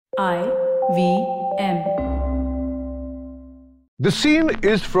IVM. The scene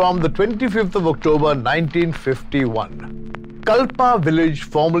is from the 25th of October 1951. Kalpa village,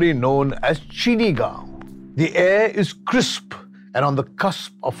 formerly known as Chinigaon. The air is crisp and on the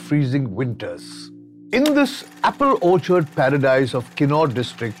cusp of freezing winters. In this apple orchard paradise of Kinnaur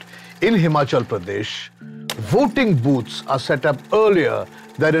district in Himachal Pradesh, voting booths are set up earlier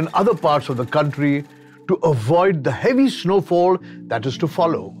than in other parts of the country to avoid the heavy snowfall that is to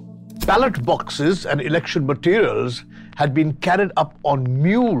follow. Ballot boxes and election materials had been carried up on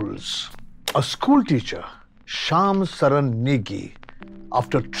mules. A school teacher, Sham Saran Negi,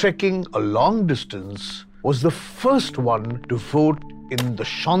 after trekking a long distance, was the first one to vote in the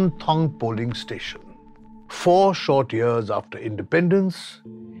Shanthong polling station. 4 short years after independence,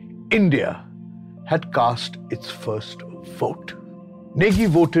 India had cast its first vote. Negi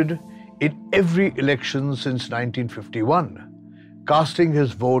voted in every election since 1951, casting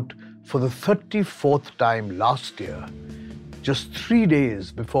his vote for the 34th time last year, just 3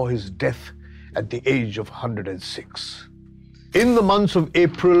 days before his death at the age of 106. In the months of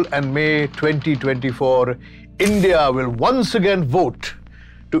April and May 2024, India will once again vote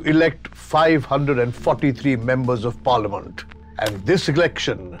to elect 543 members of parliament. And this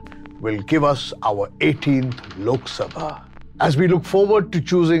election will give us our 18th Lok Sabha. As we look forward to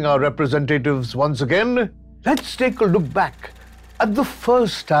choosing our representatives once again, let's take a look back at the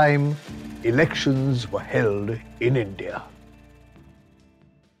first time elections were held in India.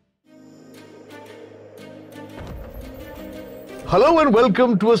 Hello and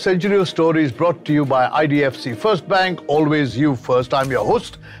welcome to A Century of Stories brought to you by IDFC First Bank, always you first. I'm your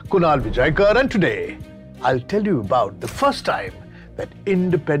host, Kunal Vijaykar, and today I'll tell you about the first time that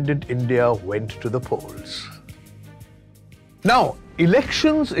independent India went to the polls. Now,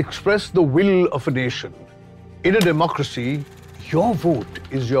 elections express the will of a nation. In a democracy, your vote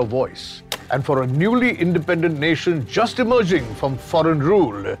is your voice. And for a newly independent nation just emerging from foreign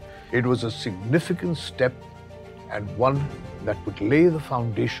rule, it was a significant step and one that would lay the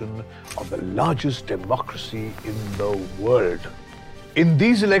foundation of the largest democracy in the world. In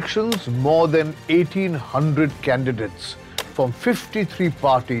these elections, more than 1,800 candidates from 53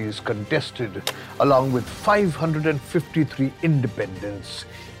 parties contested, along with 553 independents,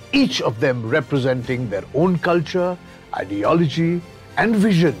 each of them representing their own culture, ideology, and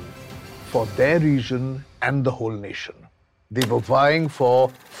vision for their region and the whole nation. They were vying for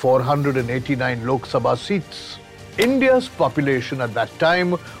 489 Lok Sabha seats. India's population at that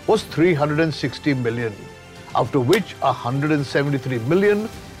time was 360 million, out of which 173 million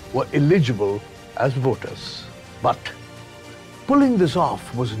were eligible as voters. But pulling this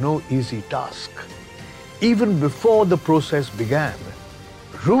off was no easy task. Even before the process began,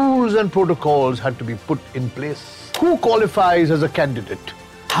 rules and protocols had to be put in place. Who qualifies as a candidate?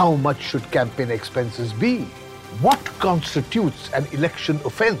 How much should campaign expenses be? What constitutes an election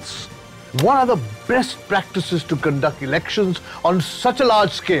offense? What are the best practices to conduct elections on such a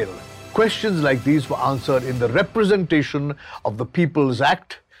large scale? Questions like these were answered in the Representation of the People's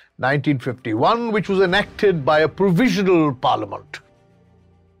Act 1951, which was enacted by a provisional parliament.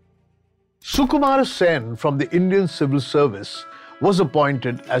 Sukumar Sen from the Indian Civil Service was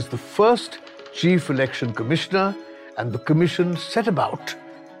appointed as the first Chief Election Commissioner, and the commission set about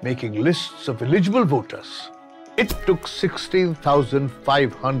making lists of eligible voters. It took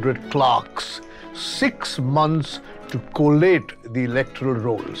 16,500 clerks 6 months to collate the electoral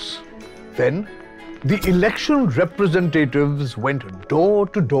rolls. Then, the election representatives went door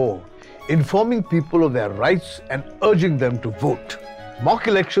to door, informing people of their rights and urging them to vote. Mock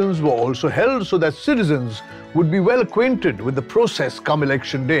elections were also held so that citizens would be well acquainted with the process come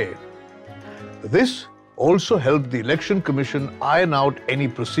election day. This also helped the Election Commission iron out any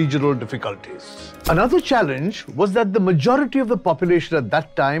procedural difficulties. Another challenge was that the majority of the population at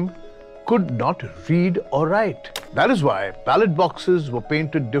that time could not read or write. That is why ballot boxes were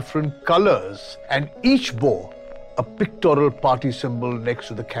painted different colors and each bore a pictorial party symbol next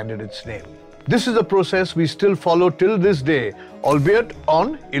to the candidate's name. This is a process we still follow till this day, albeit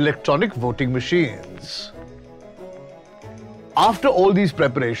on electronic voting machines. After all these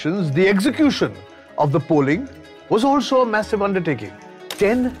preparations, the execution of the polling was also a massive undertaking.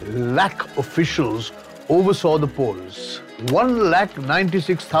 10 lakh officials oversaw the polls.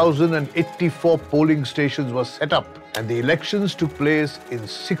 1,96,084 polling stations were set up, and the elections took place in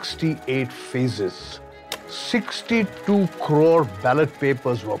 68 phases. 62 crore ballot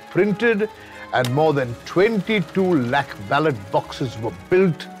papers were printed, and more than 22 lakh ballot boxes were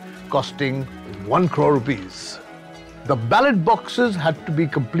built, costing 1 crore rupees. The ballot boxes had to be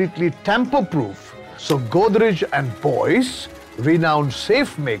completely tamper-proof, so Godrej and Boyce renowned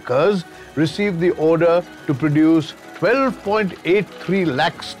safe makers received the order to produce 12.83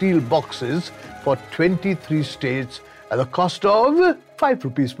 lakh steel boxes for 23 states at the cost of 5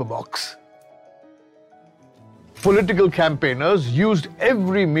 rupees per box. Political campaigners used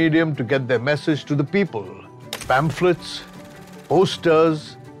every medium to get their message to the people. Pamphlets,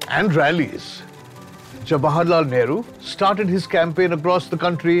 posters, and rallies. Jawaharlal Nehru started his campaign across the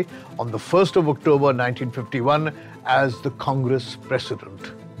country on the 1st of October 1951 as the Congress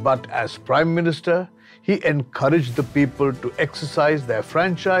president. But as Prime Minister, he encouraged the people to exercise their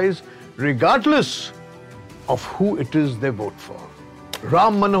franchise regardless of who it is they vote for.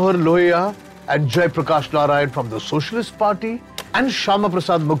 Ram Manohar Lohia and Jai Prakash Narayan from the Socialist Party and Shyama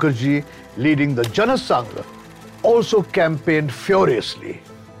Prasad Mukherjee leading the Jana Sangh also campaigned furiously.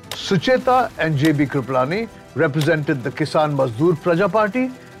 Sucheta and J.B. Kripalani represented the Kisan Mazdoor Praja Party,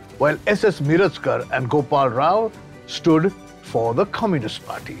 while S.S. Mirajkar and Gopal Rao stood for the Communist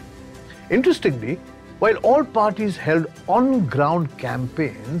Party. Interestingly, while all parties held on-ground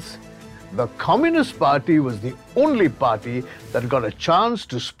campaigns, the Communist Party was the only party that got a chance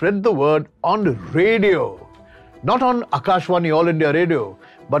to spread the word on radio. Not on Akashvani All India Radio,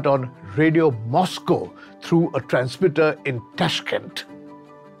 but on Radio Moscow through a transmitter in Tashkent.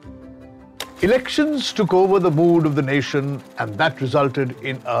 Elections took over the mood of the nation, and that resulted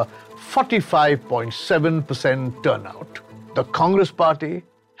in a 45.7% turnout. The Congress Party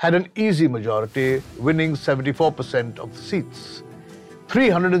had an easy majority, winning 74% of the seats.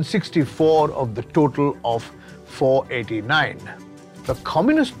 364 of the total of 489. The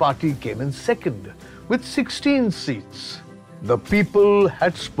Communist Party came in second with 16 seats. The people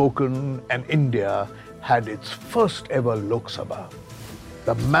had spoken and India had its first ever Lok Sabha.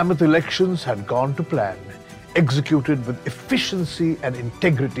 The mammoth elections had gone to plan, executed with efficiency and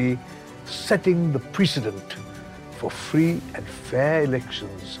integrity, setting the precedent for free and fair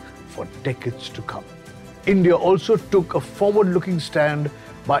elections for decades to come. India also took a forward-looking stand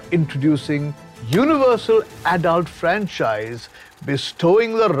by introducing universal adult franchise,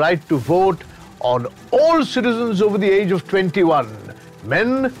 bestowing the right to vote on all citizens over the age of 21,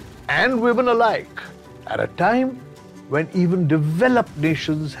 men and women alike, at a time when even developed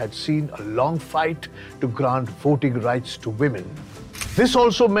nations had seen a long fight to grant voting rights to women. This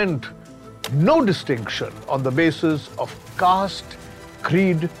also meant no distinction on the basis of caste,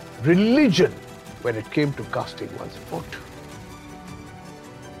 creed, religion when it came to casting one's vote.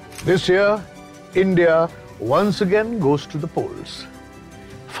 This year, India once again goes to the polls.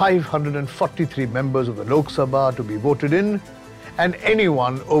 543 members of the Lok Sabha are to be voted in, and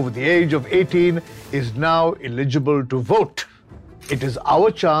anyone over the age of 18 is now eligible to vote. It is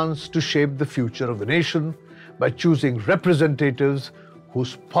our chance to shape the future of the nation by choosing representatives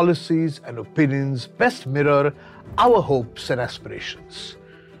whose policies and opinions best mirror our hopes and aspirations.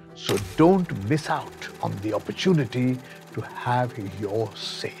 So don't miss out on the opportunity to have your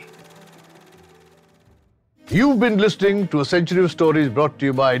say. You've been listening to A Century of Stories brought to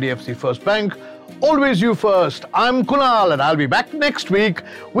you by IDFC First Bank. Always you first. I'm Kunal and I'll be back next week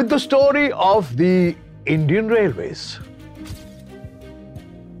with the story of the Indian Railways.